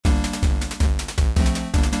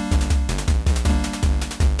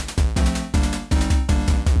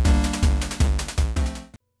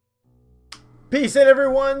Peace out,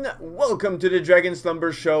 everyone! Welcome to the Dragon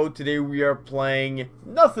Slumber show. Today we are playing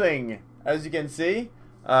nothing, as you can see.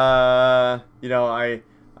 You know, I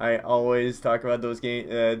always talk about those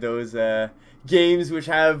games which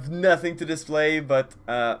have nothing to display, but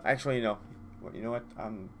actually, you know what?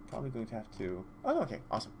 I'm probably going to have to. Oh, okay,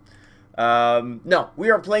 awesome. No, we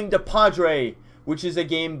are playing the Padre, which is a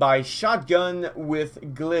game by Shotgun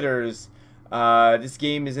with Glitters. This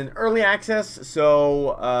game is in early access,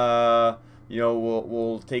 so you know,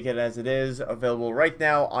 we'll take it as it is. Available right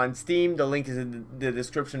now on Steam. The link is in the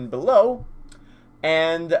description below.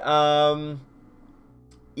 And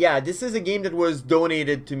yeah, this is a game that was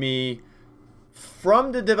donated to me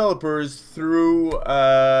from the developers through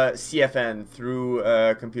CFN, through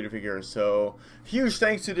Computer Figures. So huge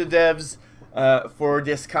thanks to the devs for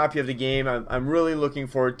this copy of the game. I'm really looking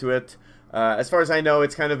forward to it. As far as I know,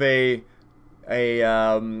 it's kind of a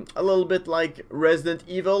little bit like Resident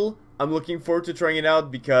Evil. I'm looking forward to trying it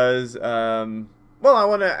out because, well, I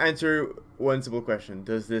want to answer one simple question: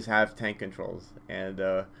 does this have tank controls? And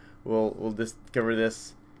we'll discover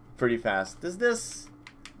this pretty fast. Does this?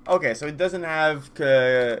 Okay, so it doesn't have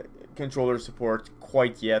controller support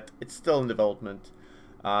quite yet. It's still in development.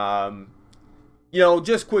 You know,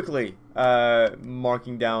 just quickly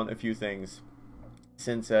marking down a few things,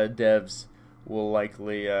 since devs will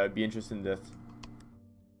likely be interested in this.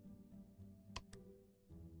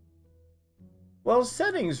 Well,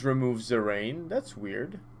 settings removes the rain. That's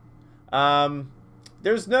weird.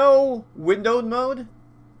 There's no windowed mode.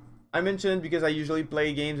 I mentioned because I usually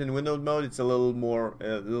play games in windowed mode. It's a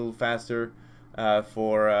little faster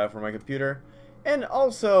for my computer. And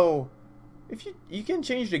also, if you can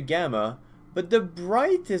change the gamma, but the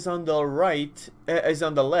bright is on the right, is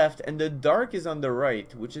on the left, and the dark is on the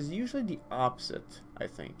right, which is usually the opposite. I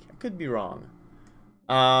think I could be wrong.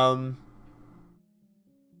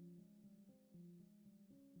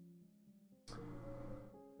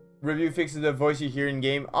 Review fixes the voice you hear in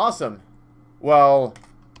game. Awesome. Well,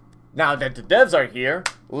 now that the devs are here,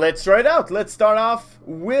 let's try it out. Let's start off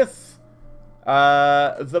with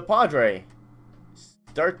the Padre.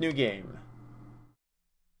 Start new game.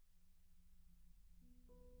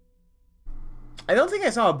 I don't think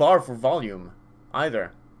I saw a bar for volume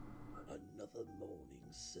either. Another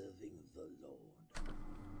morning serving the Lord.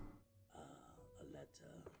 A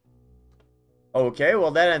letter. Okay,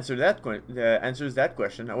 well that answers that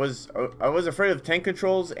question. I was afraid of tank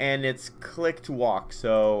controls, and it's click to walk,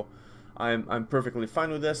 so I'm perfectly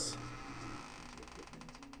fine with this.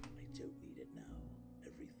 I don't need it now.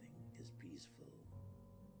 Everything is peaceful.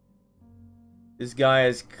 This guy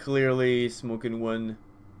is clearly smoking one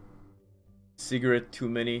cigarette too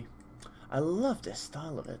many. I love the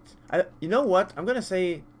style of it. You know what? I'm gonna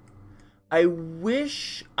say I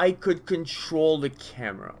wish I could control the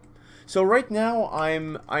camera. So right now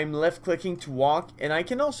I'm left clicking to walk, and I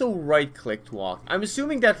can also right click to walk. I'm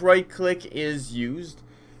assuming that right click is use.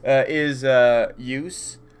 And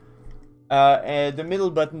the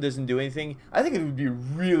middle button doesn't do anything. I think it would be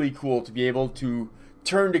really cool to be able to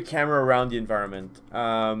turn the camera around the environment.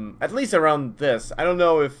 At least around this. I don't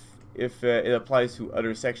know if it applies to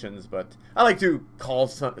other sections, but I like to call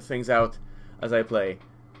things out as I play.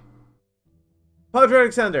 Padre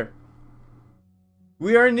Alexander,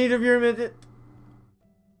 we are in need of your immediate.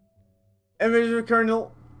 Major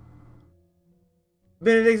Colonel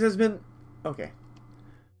Benedictus has been okay.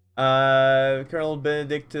 Colonel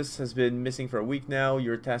Benedictus has been missing for a week now.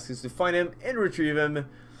 Your task is to find him and retrieve him.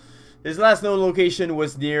 His last known location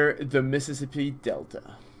was near the Mississippi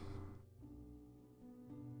Delta.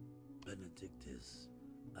 Benedictus,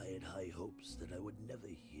 I had high hopes that I would never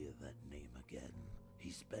hear that name again. He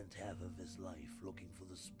spent half of his life looking for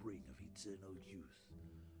the spring of eternal youth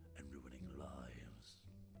and ruining lives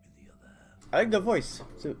in the other half. I like the voice.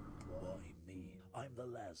 So Why me? I'm the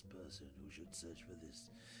last person who should search for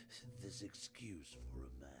this excuse for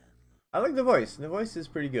a man. I like the voice. The voice is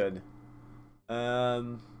pretty good.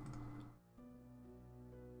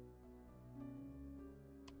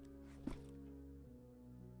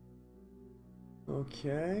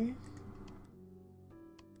 Okay.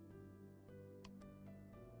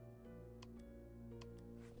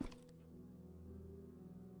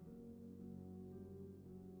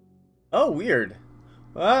 Oh, weird.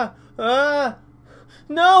 No!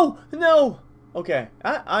 Okay,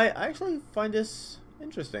 I actually find this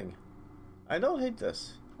interesting. I don't hate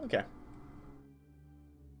this. Okay.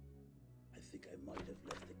 I think I might have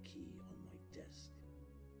left the key on my desk.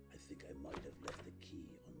 I think I might have left the key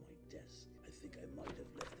on my desk. I think I might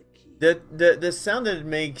have left the key. The sound that it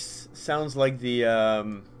makes sounds like the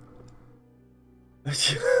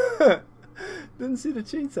Didn't see the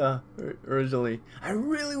chainsaw originally. I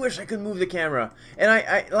really wish I could move the camera. And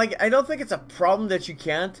I don't think it's a problem that you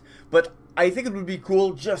can't, but I think it would be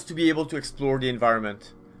cool just to be able to explore the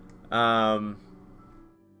environment. I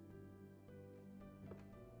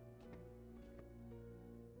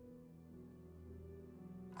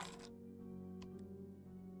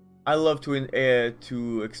love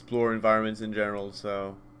to explore environments in general,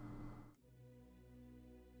 so.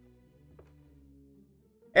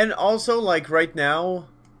 And also, like, right now,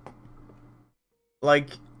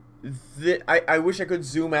 like, I wish I could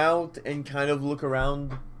zoom out and kind of look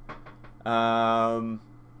around.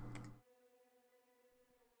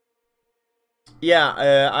 Yeah,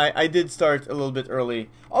 I did start a little bit early.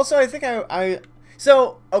 Also, I think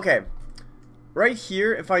so, okay. Right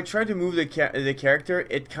here, if I try to move the character,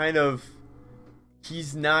 it kind of,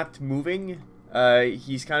 he's not moving.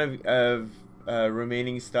 He's kind of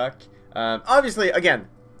remaining stuck. Obviously, again,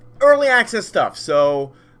 early access stuff.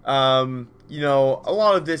 So, you know, a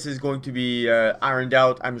lot of this is going to be ironed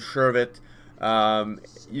out. I'm sure of it.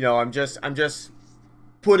 You know, I'm just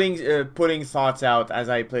putting thoughts out as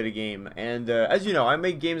I play the game. And as you know, I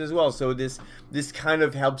make games as well. So this kind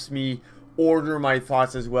of helps me order my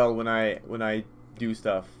thoughts as well when I do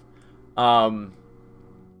stuff. But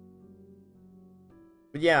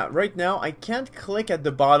yeah, right now I can't click at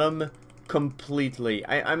the bottom completely.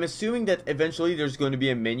 I'm assuming that eventually there's going to be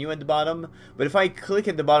a menu at the bottom, but if I click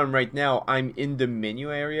at the bottom right now, I'm in the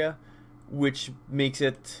menu area, which makes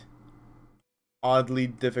it oddly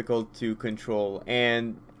difficult to control.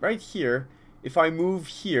 And right here, if I move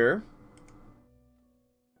here,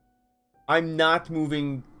 I'm not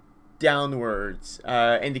moving downwards,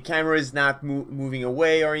 and the camera is not moving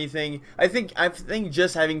away or anything. I think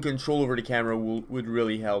just having control over the camera would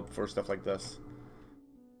really help for stuff like this.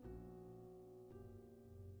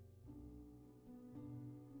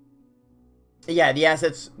 Yeah, the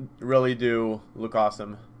assets really do look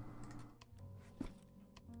awesome.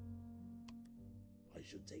 I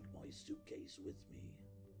should take my suitcase with me.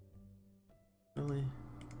 Really?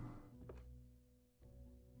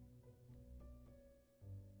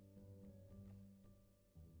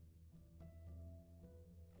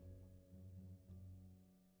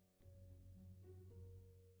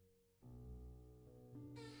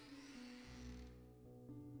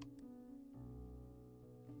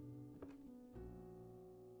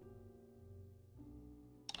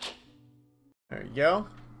 There you go.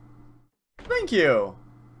 Thank you.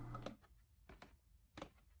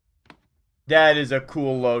 That is a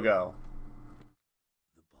cool logo.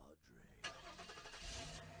 The Padre.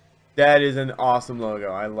 That is an awesome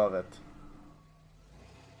logo. I love it.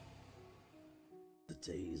 The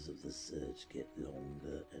days of the search get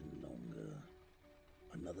longer and longer.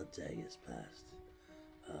 Another day has passed,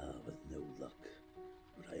 with no luck,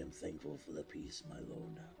 but I am thankful for the peace, my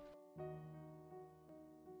lord.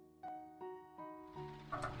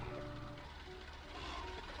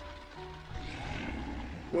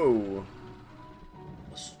 Whoa.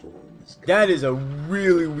 A storm is coming. That is a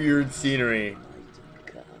really weird scenery.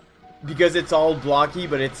 Because it's all blocky,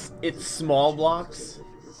 but it's small blocks. It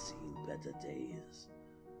has seen better days.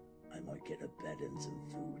 I might get a bed and some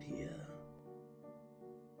food here.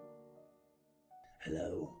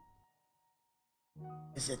 Hello?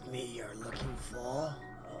 Is it me you're looking for? Oh,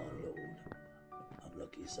 Lord. I'm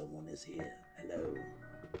lucky someone is here. Hello?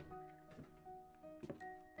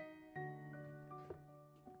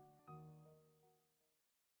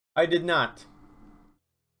 I did not.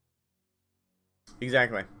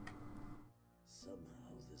 Exactly. Somehow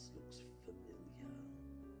this looks familiar.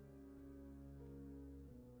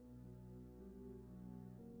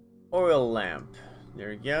 Oil lamp.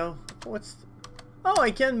 There you go. What's... Oh,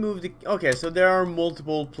 I can move the... Okay, so there are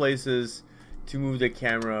multiple places to move the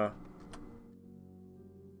camera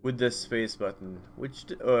with the space button, which...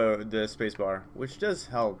 the space bar, which does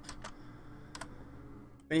help.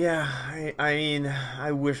 Yeah, I mean,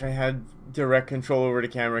 I wish I had direct control over the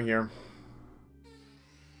camera here.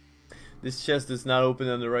 This chest does not open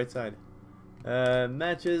on the right side.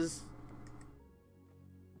 Matches.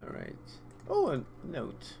 Alright. Oh, a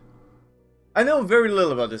note. I know very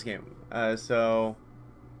little about this game, so...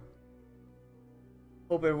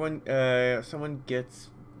 Hope everyone, someone gets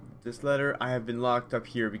this letter. I have been locked up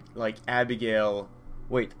here, like Abigail.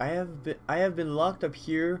 Wait, I have been locked up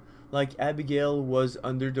here like Abigail was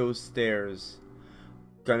under those stairs.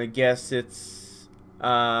 Gonna guess it's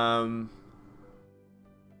a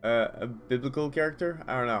biblical character?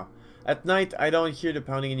 I don't know. At night, I don't hear the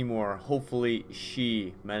pounding anymore. Hopefully,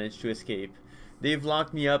 she managed to escape. They've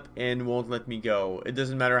locked me up and won't let me go. It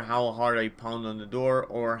doesn't matter how hard I pound on the door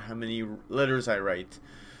or how many letters I write.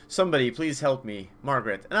 Somebody, please help me.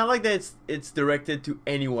 Margaret. And I like that it's directed to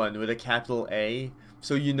anyone with a capital A.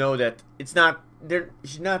 So you know that it's not...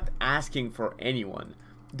 she's not asking for anyone.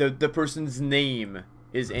 The person's name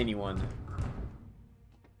is anyone.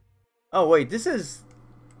 Oh, wait. This is...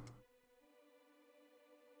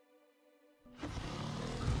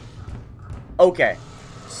 Okay.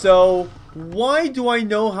 So, why do I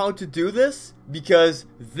know how to do this? Because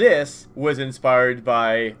this was inspired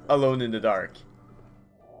by Alone in the Dark.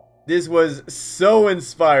 This was so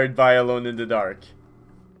inspired by Alone in the Dark.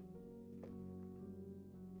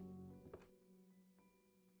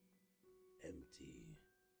 Empty.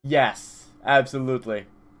 Yes, absolutely.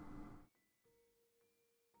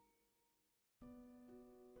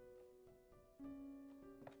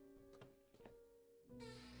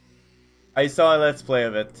 I saw a Let's Play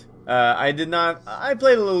of it. I did not... I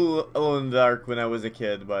played a little Alone in the Dark when I was a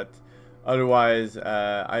kid, but otherwise,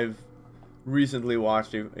 I've recently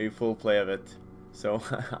watched a full play of it. So,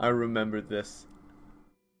 I remembered this.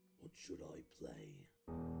 What should I play?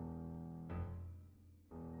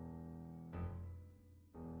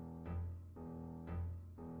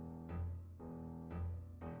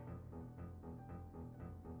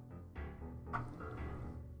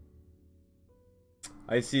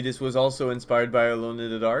 I see this was also inspired by Alone in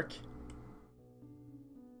the Dark.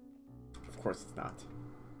 Of course it's not.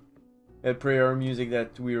 That prayer music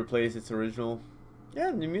that we replaced, its original.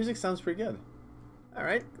 Yeah, the music sounds pretty good.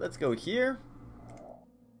 Alright, let's go here.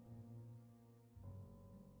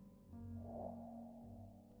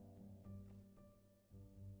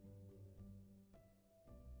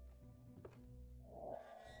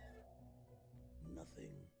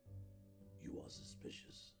 Nothing. You are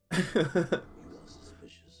suspicious. You are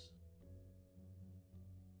suspicious. A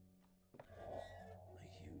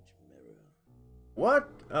huge mirror. What?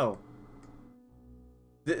 Oh.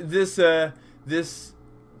 This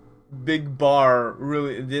big bar,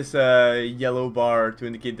 really, this yellow bar to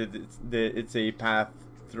indicate that it's a path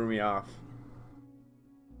threw me off.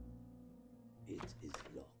 It is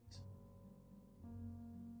locked.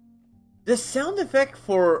 The sound effect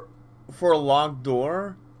for a locked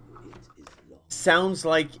door It is locked. sounds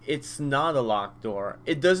like it's not a locked door.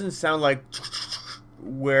 It doesn't sound like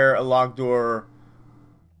where a locked door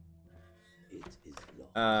It is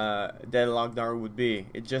locked. that a locked door would be.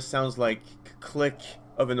 It just sounds like click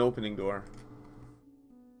of an opening door.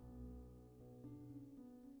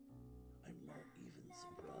 I'm not even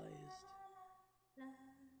surprised.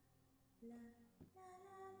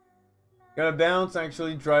 Gotta bounce.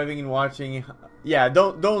 Actually, driving and watching. Yeah,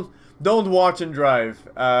 don't watch and drive.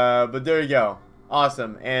 But there you go.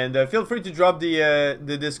 Awesome. And feel free to drop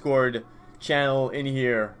the Discord channel in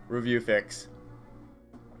here. Review fix.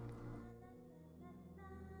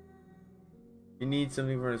 You need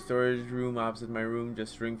something for a storage room opposite my room.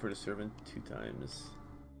 Just ring for the servant 2 times.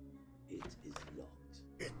 It is locked.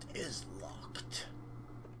 It is locked.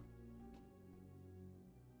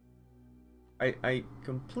 I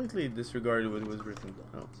completely disregarded what was written.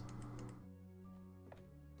 Oh.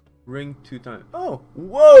 Ring 2 times. Oh,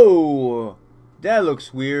 whoa! That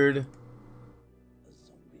looks weird. A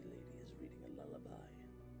zombie lady is reading a lullaby.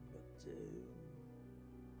 But,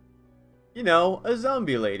 You know, a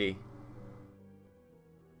zombie lady.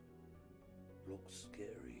 looks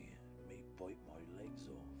scary. May bite my legs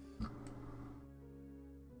off.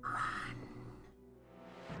 I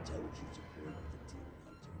told you to bring the demon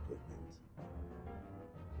hunter equipment.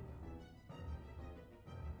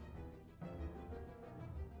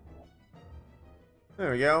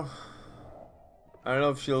 There we go. I don't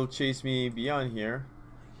know if she'll chase me beyond here.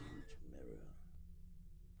 A huge mirror.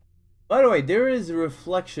 By the way, there is a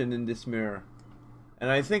reflection in this mirror. And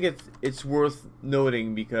I think it's worth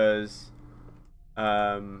noting because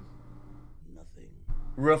Nothing.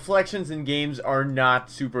 reflections in games are not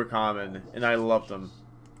super common, and I love them.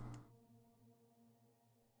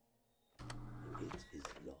 It is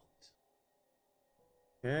locked.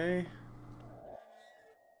 Okay.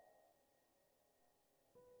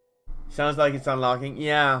 Sounds like it's unlocking.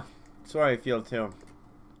 Yeah, that's what I feel too.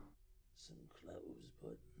 Some clothes,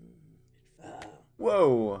 but it fell.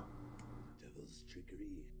 Whoa. Devil's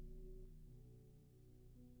trickery.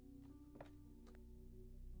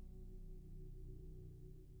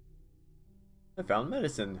 I found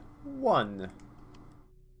medicine. 1.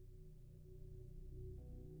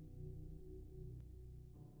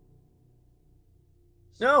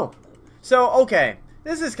 No. So, okay.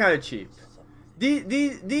 This is kind of cheap.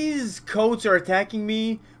 These coats are attacking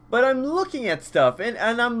me, but I'm looking at stuff, and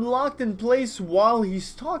I'm locked in place while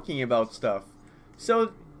he's talking about stuff.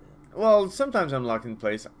 So, well, sometimes I'm locked in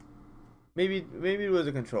place. Maybe it was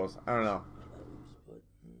the controls. I don't know. Clothes, but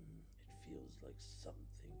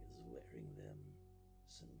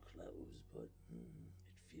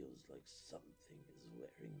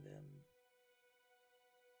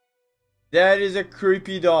That is a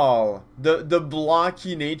creepy doll. The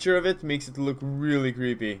blocky nature of it makes it look really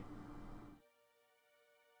creepy.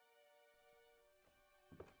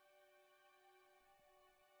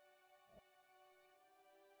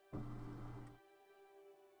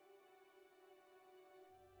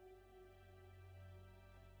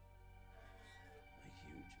 A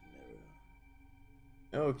huge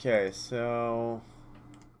mirror. Okay, so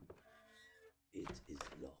It is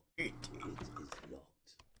locked. it It is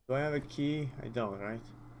locked. Do I have a key? I don't, right?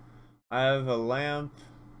 I have a lamp.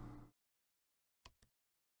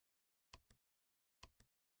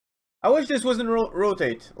 I wish this wasn't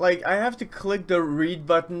rotate. Like, I have to click the read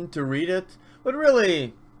button to read it. But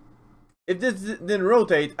really, if this didn't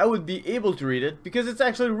rotate, I would be able to read it because it's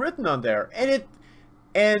actually written on there.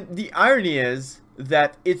 And the irony is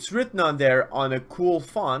that it's written on there on a cool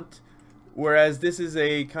font, whereas this is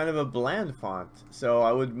a kind of a bland font. So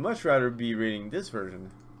I would much rather be reading this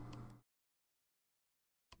version.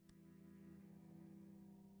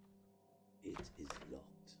 It is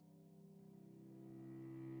locked.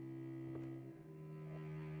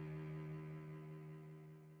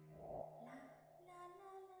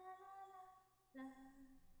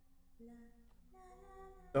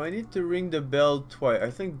 So I need to ring the bell twice. I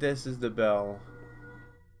think this is the bell.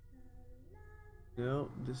 No,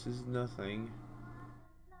 this is nothing.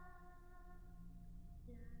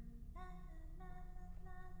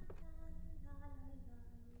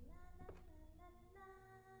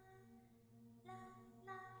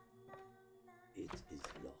 It is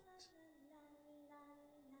locked.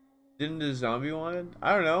 Didn't the zombie want it?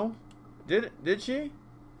 I don't know. Did she?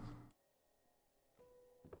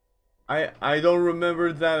 I don't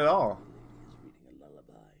remember that at all. The lady is reading a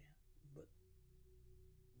lullaby, but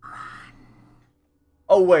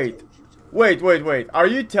Oh wait. Are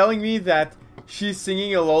you telling me that she's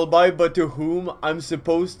singing a lullaby, but to whom I'm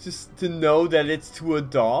supposed to know that it's to a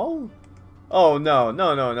doll? Oh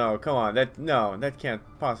no. Come on. That can't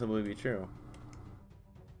possibly be true.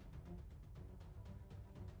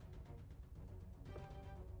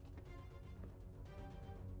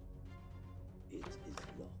 it is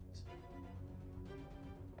locked.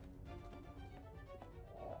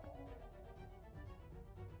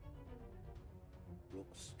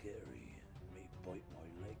 Looks scary. May bite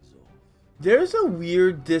my legs off. There's a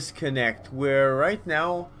weird disconnect where right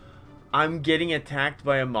now I'm getting attacked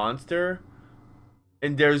by a monster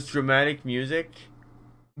and there's dramatic music,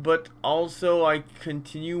 but also I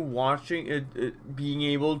continue watching it, being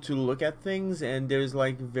able to look at things, and there's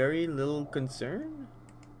like very little concern.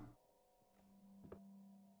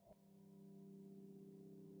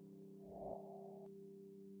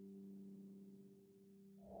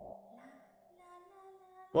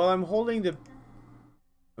 Well, I'm holding the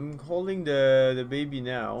baby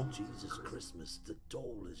now. Jesus Christmas, the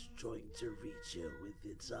doll is trying to reach you with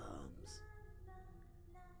its arms.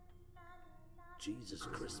 Jesus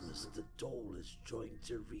Christmas, the doll is trying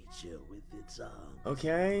to reach you with its arms.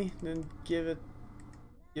 Okay, then give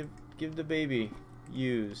the baby.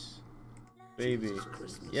 Use baby. Jesus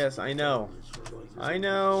Christmas, Yes, the I know. doll is trying to I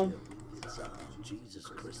know. reach you with its arms. Jesus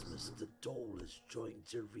Christmas, the doll is trying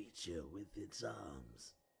to reach you with its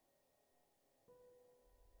arms.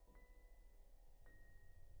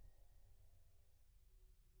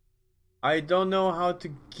 I don't know how to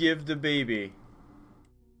give the baby.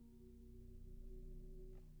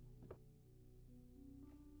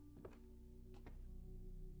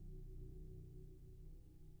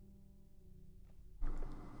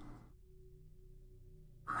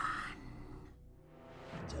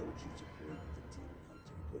 Told you to bring the demon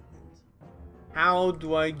hunter equipment. How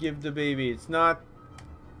do I give the baby? It's not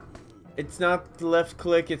left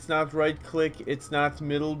click, it's not right click, it's not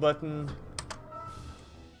middle button.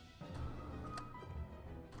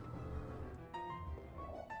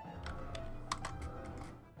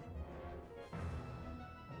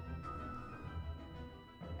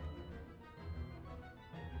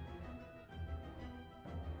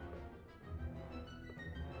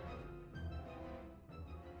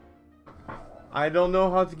 I don't know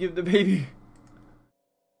how to give the baby.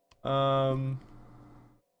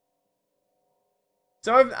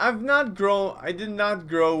 So I've not grown. I did not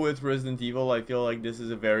grow with Resident Evil. I feel like this is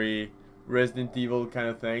a very Resident Evil kind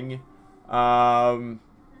of thing.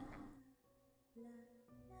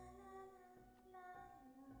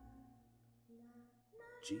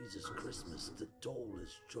 Jesus Christmas, the doll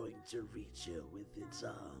is trying to reach you with its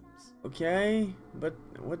arms. Okay, but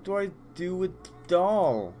what do I do with the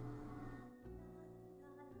doll?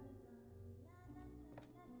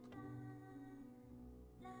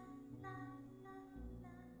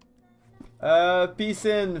 Peace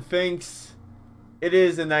in, thanks. It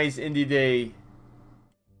is a nice indie day.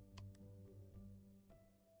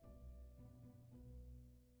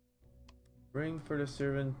 Ring for the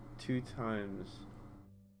servant 2 times.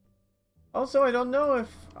 Also, I don't know if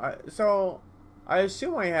I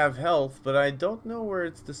assume I have health, but I don't know where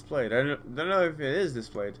it's displayed. I don't know if it is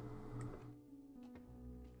displayed.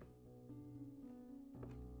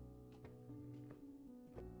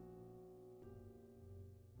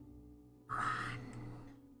 I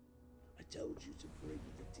told you to bring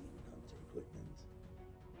the Demon Hunter equipment.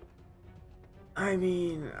 I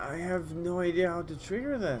mean, I have no idea how to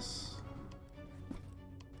trigger this.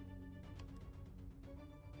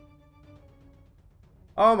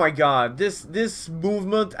 Oh my god, this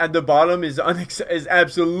movement at the bottom is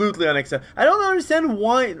absolutely unacceptable. I don't understand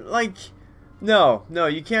why. Like, no,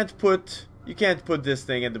 you can't put this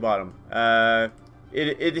thing at the bottom.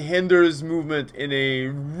 It hinders movement in a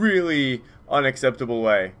really unacceptable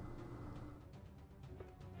way.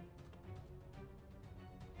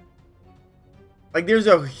 Like, there's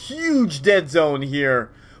a huge dead zone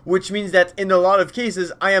here, which means that in a lot of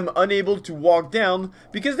cases I am unable to walk down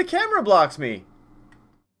because the camera blocks me.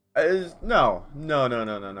 No. It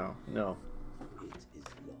is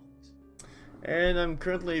locked. And I'm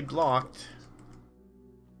currently blocked.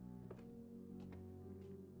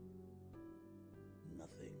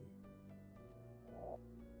 Nothing.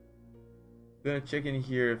 I'm gonna check in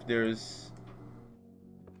here if there's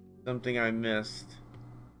something I missed.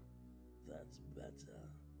 That's better.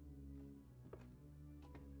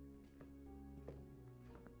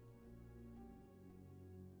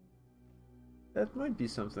 That might be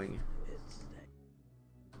something. It stinks.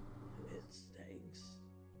 It stinks.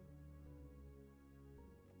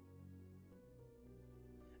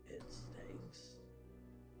 It stinks.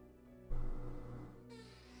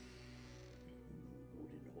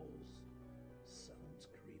 Wooden holes. Sounds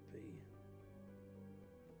creepy.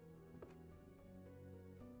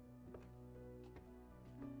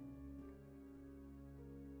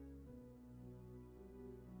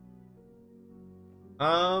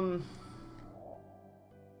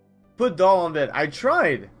 Put doll on bed. I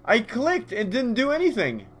tried. I clicked and didn't do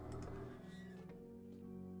anything.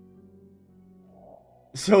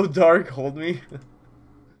 So dark, hold me.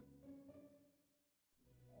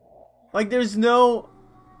 Like, there's no...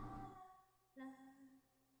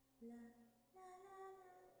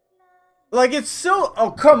 Like, it's so... Oh,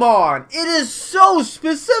 come on. It is so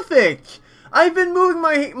specific. I've been moving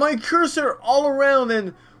my cursor all around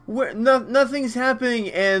and nothing's happening,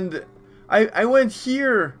 and I went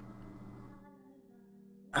here.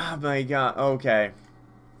 Oh my god, okay.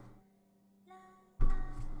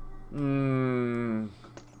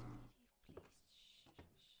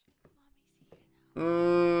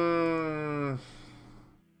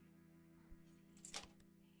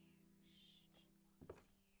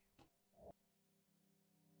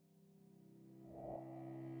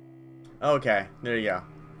 Okay, there you go.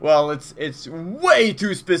 Well, it's way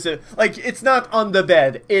too specific. Like, it's not on the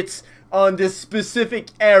bed. It's on this specific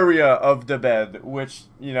area of the bed, which,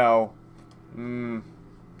 you know, you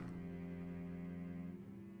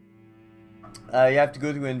have to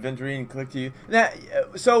go to inventory and click to now.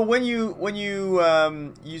 So when you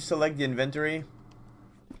select the inventory,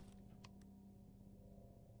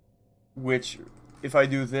 which if I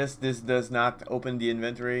do this does not open the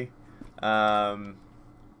inventory.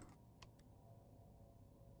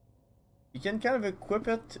 You can kind of equip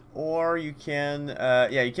it, or you can,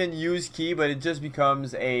 yeah, you can use key, but it just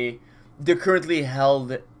becomes the currently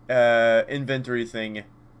held inventory thing. It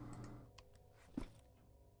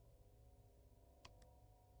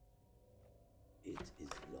is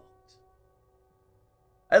locked.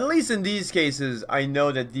 At least in these cases, I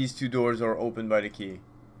know that these 2 doors are opened by the key.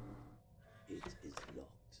 It is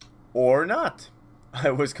locked. Or not.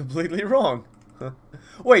 I was completely wrong.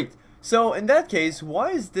 Wait, so in that case,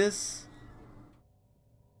 why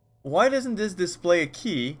doesn't this display a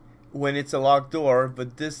key when it's a locked door,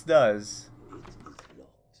 but this does? It is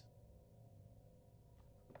locked.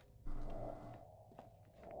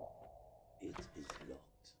 It is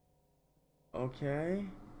locked. Okay.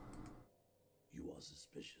 You are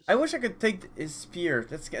suspicious. I wish I could take his spear.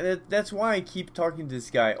 That's why I keep talking to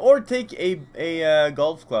this guy. Or take a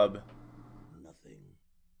golf club. Nothing.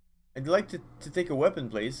 I'd like to take a weapon,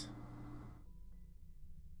 please.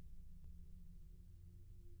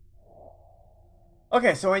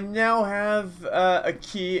 Okay, so I now have a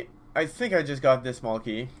key. I think I just got this small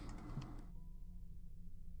key.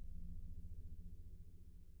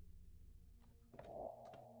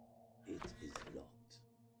 It is locked.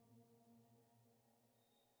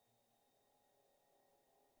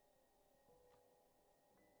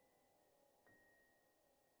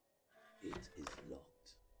 It is locked.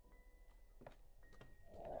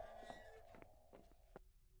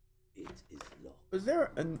 It is locked. Was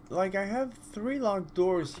there like I have 3 locked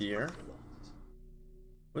doors here?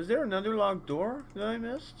 Was there another locked door that I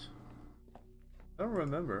missed? I don't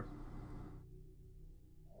remember.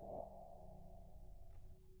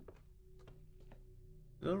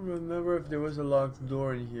 I don't remember if there was a locked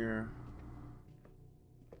door in here.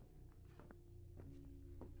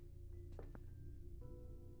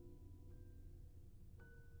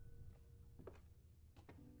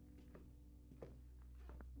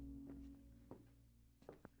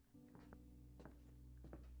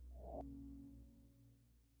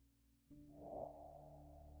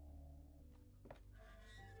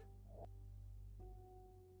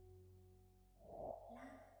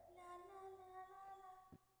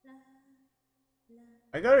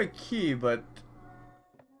 I got a key, but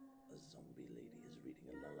A zombie lady is reading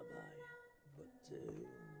a lullaby, but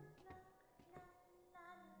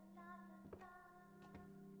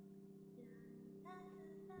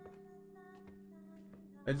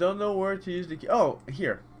I don't know where to use the key. Oh,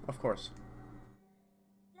 here, of course.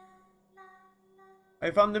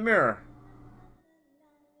 I found the mirror.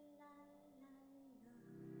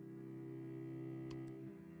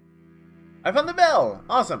 I found the bell.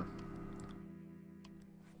 Awesome.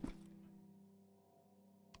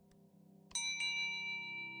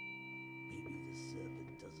 maybe the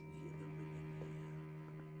servant doesn't hear the ringing here.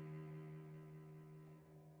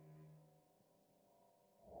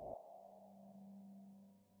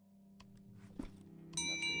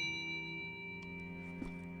 Nothing.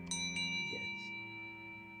 Yet.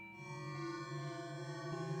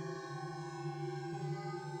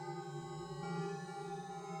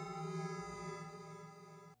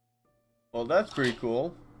 Well, that's pretty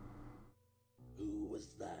cool. Who was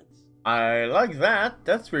that? I like that.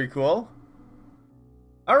 That's pretty cool.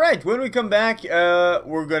 Alright, when we come back,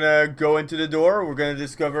 we're gonna go into the door. We're gonna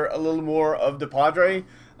discover a little more of the Padre.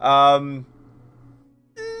 We'll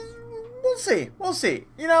see. We'll see.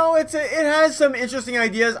 You know, it has some interesting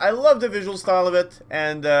ideas. I love the visual style of it,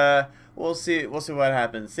 and we'll see. We'll see what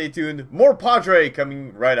happens. Stay tuned. More Padre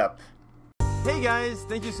coming right up. Hey guys,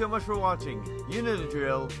 thank you so much for watching. You know the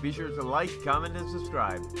drill. Be sure to like, comment, and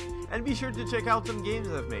subscribe. And be sure to check out some games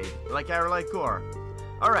I've made, like Light Core.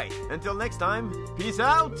 Alright, until next time, peace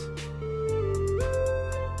out!